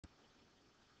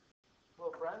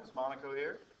friends, MoNaCo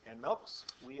here. And Milks.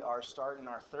 We are starting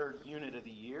our third unit of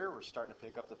the year. We're starting to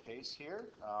pick up the pace here,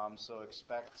 so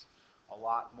expect a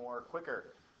lot more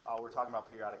quicker. We're talking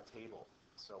about periodic table.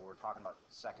 So we're talking about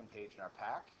the second page in our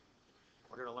pack.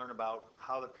 We're going to learn about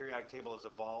how the periodic table has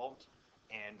evolved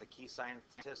and the key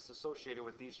scientists associated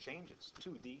with these changes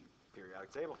to the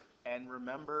periodic table. And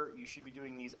remember, you should be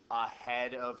doing these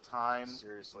ahead of time.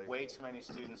 Seriously. Way too many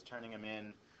students turning them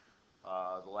in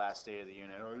the last day of the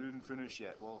unit. Oh, I didn't finish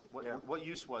yet. Well, what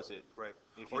use was it? Right.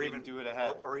 If you didn't do it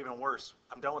ahead. Or even worse,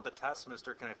 I'm done with the test,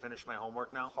 mister. Can I finish my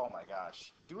homework now? Oh my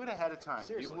gosh. Do it ahead of time.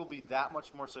 Seriously. You will be that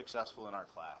much more successful in our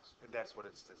class. And that's what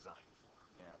it's designed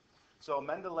for. Yeah. So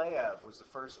Mendeleev was the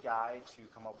first guy to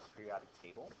come up with a periodic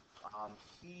table.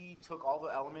 He took all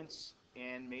the elements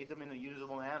and made them in a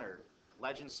usable manner.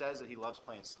 Legend says that he loved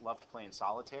playing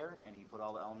solitaire, and he put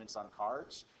all the elements on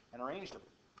cards and arranged them.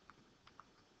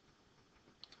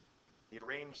 He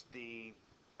arranged the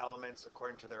elements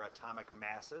according to their atomic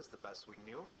masses, the best we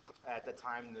knew. At the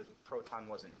time, the proton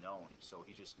wasn't known, so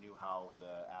he just knew how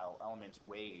the elements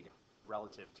weighed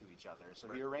relative to each other. So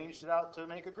he arranged it out to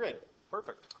make a grid.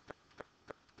 Perfect.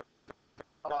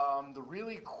 The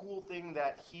really cool thing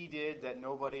that he did that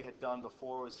nobody had done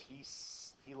before was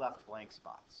he left blank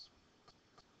spots.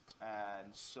 And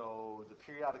so the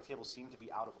periodic table seemed to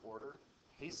be out of order.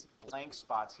 His blank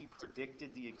spots, he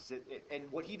predicted and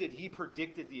what he did, he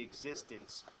predicted the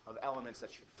existence of elements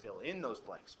that should fill in those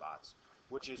blank spots,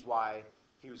 which is why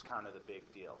he was kind of the big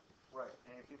deal. Right,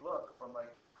 and if you look from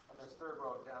like on this third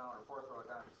row down or fourth row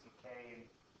down, you see K and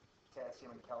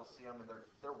potassium and calcium, and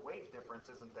their weight difference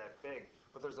isn't that big,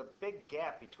 but there's a big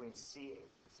gap between CA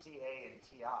and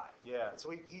TI. Yeah. So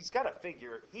he kind of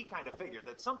figured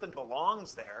that something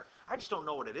belongs there. I just don't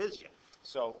know what it is yet.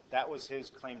 So that was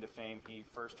his claim to fame. He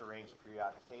first arranged a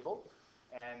periodic table,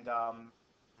 and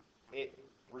it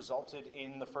resulted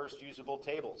in the first usable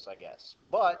tables, I guess.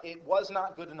 But it was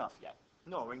not good enough yet.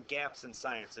 No, and gaps in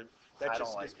science. I That don't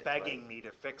just like is it, begging right? me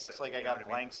to fix it. It's like I you know got what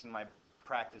blanks in my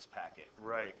practice packet.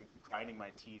 Right. Like grinding my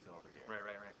teeth over here.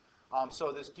 Right.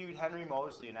 So this dude, Henry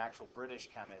Moseley, an actual British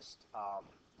chemist,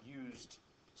 used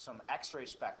some X-ray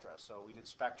spectra. So we did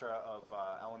spectra of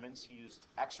elements. He used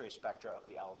X-ray spectra of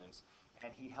the elements,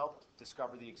 and he helped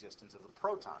discover the existence of the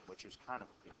proton, which was kind of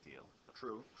a big deal.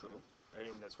 True. I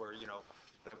mean, that's where,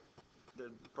 the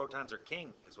protons are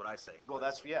king, is what I say. Well,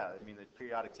 the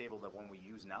periodic table that one we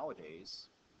use nowadays,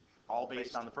 all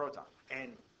based on the proton.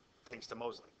 And thanks to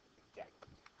Moseley. Yeah.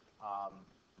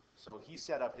 So he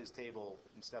set up his table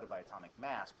instead of by atomic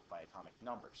mass, but by atomic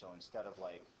number. So instead of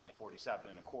like 47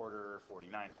 and a quarter,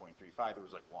 49.35, it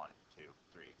was like 1, 2,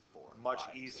 3, 4. Much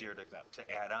 5, easier 6, to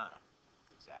add on.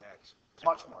 Exactly.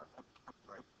 Much more.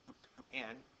 Right.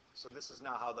 And so this is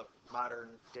now how the modern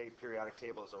day periodic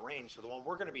table is arranged. So the one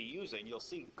we're going to be using, you'll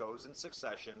see, goes in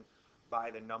succession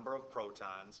by the number of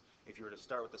protons. If you were to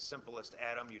start with the simplest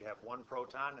atom, you'd have 1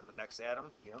 proton, and the next atom,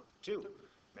 2.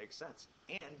 Makes sense.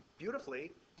 And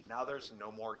beautifully, now there's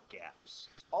no more gaps.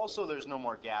 Also, there's no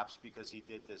more gaps because he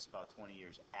did this about 20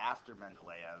 years after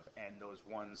Mendeleev, and those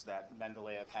ones that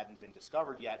Mendeleev hadn't been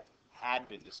discovered yet had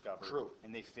been discovered. True.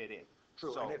 And they fit in.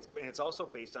 True, So, and it's also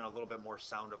based on a little bit more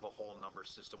sound of a whole number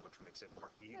system, which makes it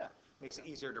makes it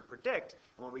easier to predict.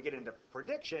 And when we get into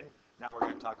prediction, now we're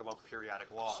going to talk about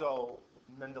periodic law. So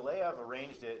Mendeleev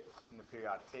arranged it in the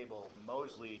periodic table.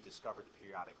 Moseley discovered the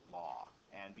periodic law,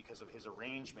 and because of his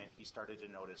arrangement, he started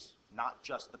to notice not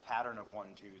just the pattern of 1,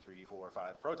 2, 3, 4,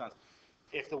 5 protons.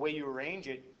 If the way you arrange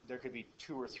it, there could be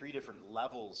 2 or 3 different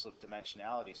levels of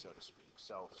dimensionality, so to speak.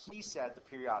 So he said the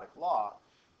periodic law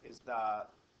is the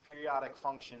periodic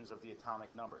functions of the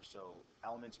atomic number. So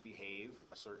elements behave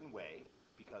a certain way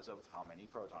because of how many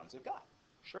protons they've got.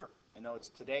 Sure. I know it's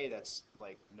today that's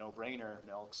like no-brainer,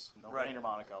 Milks, no-brainer,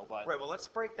 MoNaCo, but... Right, well, let's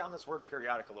break down this word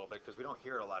periodic a little bit because we don't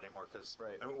hear it a lot anymore. Because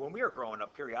Right. when we were growing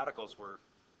up, periodicals were,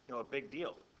 a big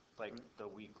deal. like the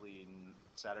weekly and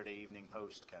Saturday Evening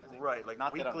Post kind of thing. Right, like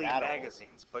Not that I'm weekly that old.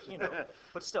 magazines, but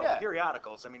but still, Yeah.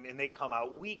 periodicals. I mean, and they come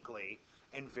out weekly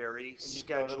and very And you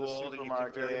go to the scheduled, and you can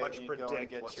supermarket, very much and you go and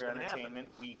predict get what's your going to happen.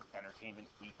 Entertainment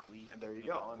Weekly. And there you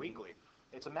go, know, I mean, weekly.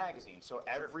 It's a magazine, so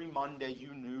every Monday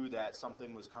you knew that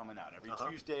something was coming out. Every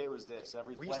Tuesday it was this.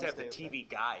 Every We used to have the Wednesday TV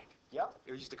guide. Yep.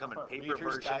 It used to come in paper Reader's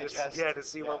versions. Digest. Yeah, to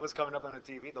see Yeah. what was coming up on the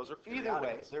TV. Those are Either way,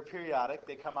 periodicals. they're periodic.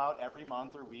 They come out every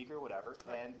month or week or whatever,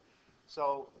 and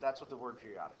so that's what the word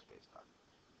periodic is based on.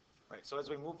 Right. So as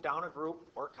we move down a group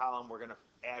or column, we're going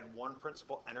to add one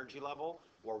principal energy level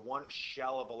or one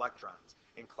shell of electrons.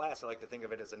 in class, I like to think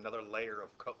of it as another layer of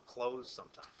clothes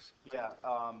sometimes. Yeah,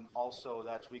 also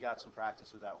we got some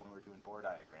practice with that when we were doing Bohr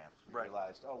diagrams. We Right.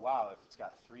 realized, oh wow, if it's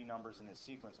got 3 numbers in this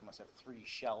sequence, it must have 3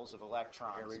 shells of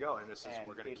electrons. Here we go, and this is, And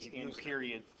we're going to it's keep in using it.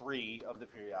 period 3 of the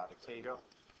periodic There you table.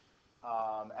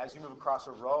 go. As you move across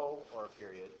a row or a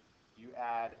period, you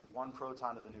add 1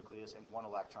 proton to the nucleus and 1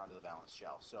 electron to the valence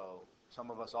shell. So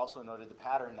some of us also noted the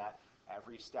pattern that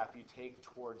every step you take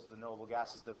towards the noble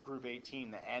gases, the group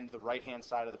 18, the end, the right-hand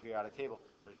side of the periodic table,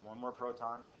 there's 1 more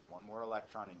proton and 1 more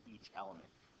electron in each element.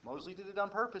 Moseley did it on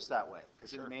purpose that way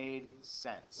because Sure. it made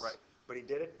sense. Right, but he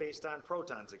did it based on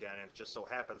protons again, and it just so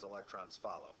happens electrons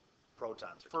follow.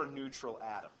 Protons are For key. neutral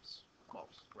atoms.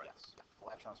 Most, right. Yes.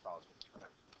 Electrons follows.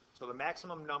 So the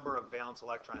maximum number of valence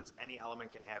electrons any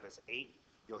element can have is 8.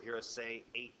 You'll hear us say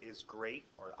 8 is great.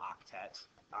 Or octet.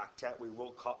 Octet, we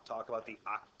will talk about the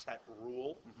octet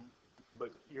rule,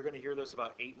 but you're going to hear this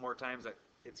about 8 more times. That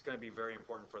it's going to be very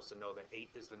important for us to know that 8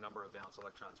 is the number of valence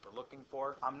electrons we're looking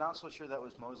for. I'm not so sure that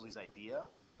was Moseley's idea,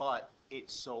 but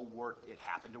it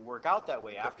happened to work out that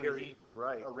way. After he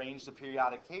right. arranged the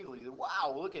periodic table, he said,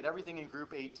 wow, look at everything in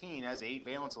group 18 has 8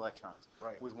 valence electrons.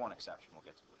 Right. With one exception, we'll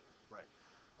get to later. Right.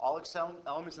 All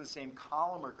elements in the same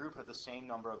column or group have the same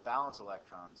number of valence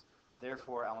electrons.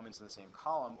 Therefore, elements in the same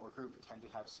column or group tend to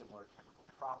have similar chemical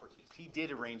properties. He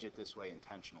did arrange it this way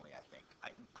intentionally, I think.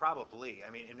 Probably. I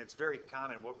mean, and it's very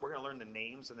common. We're going to learn the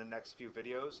names in the next few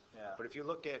videos. Yeah. But if you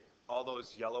look at all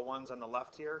those yellow ones on the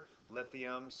left here,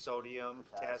 lithium, sodium,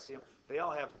 potassium, they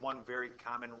all have one very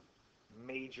common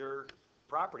major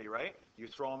property, right? You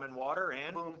throw them in water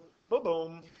and Boom. Boom,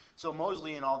 boom. So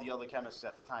Moseley and all the other chemists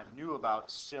at the time knew about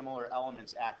similar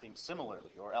elements acting similarly,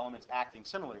 or elements acting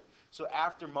similarly. So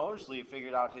after Moseley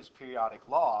figured out his periodic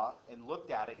law and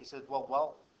looked at it, he said,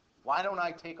 well, why don't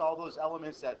I take all those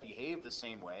elements that behave the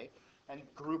same way and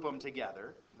group them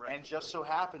together? Right. And just so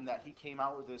happened that he came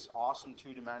out with this awesome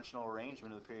 2-dimensional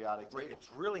arrangement of the periodic table. Right.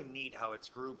 It's really neat how it's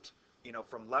grouped,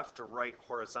 from left to right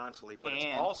horizontally, but it's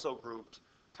And also grouped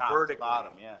top to vertically.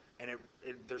 bottom, yeah. And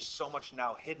there's so much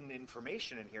now hidden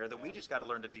information in here that we just got to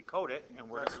learn to decode it. And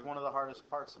That's one of the hardest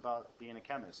parts about being a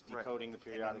chemist, decoding the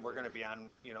periodic And we're table. going to be on,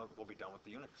 we'll be done with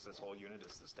the unit because this whole unit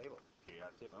is this table.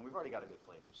 Periodic table. And we've already got a good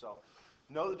flavor. So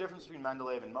know the difference between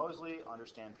Mendeleev and Moseley,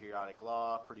 understand periodic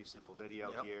law, pretty simple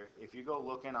video Yep. here. If you go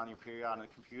looking on your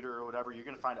periodic computer or whatever, you're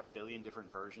going to find a billion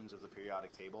different versions of the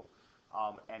periodic table.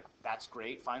 And that's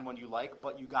great. Find one you like,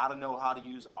 but you got to know how to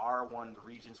use R1, the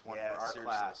Regents one Yeah, for our seriously.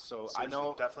 class. So I Seriously,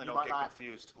 know definitely you don't might get not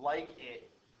confused. like it,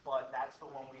 but that's the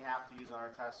one we have to use on our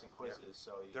tests and quizzes.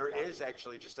 So There is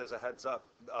actually, just as a heads up,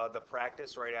 the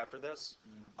practice right after this.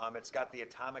 It's got the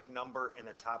atomic number in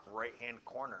the top right-hand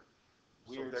corner.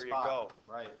 weird so there spot. you go.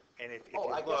 Right. And if Oh,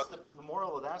 you I look, guess the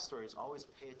moral of that story is always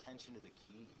pay attention to the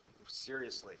key.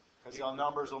 seriously, Because the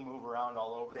numbers will move around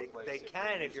all over the place. they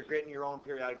can if you're getting your own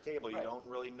periodic table. Right. You don't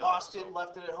really know. Lost it,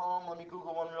 left it at home. Let me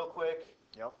Google one real quick.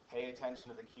 Yep. Pay attention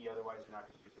to the key, otherwise you're not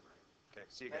going to use it right. Okay,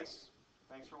 see you guys.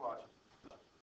 Thanks for watching.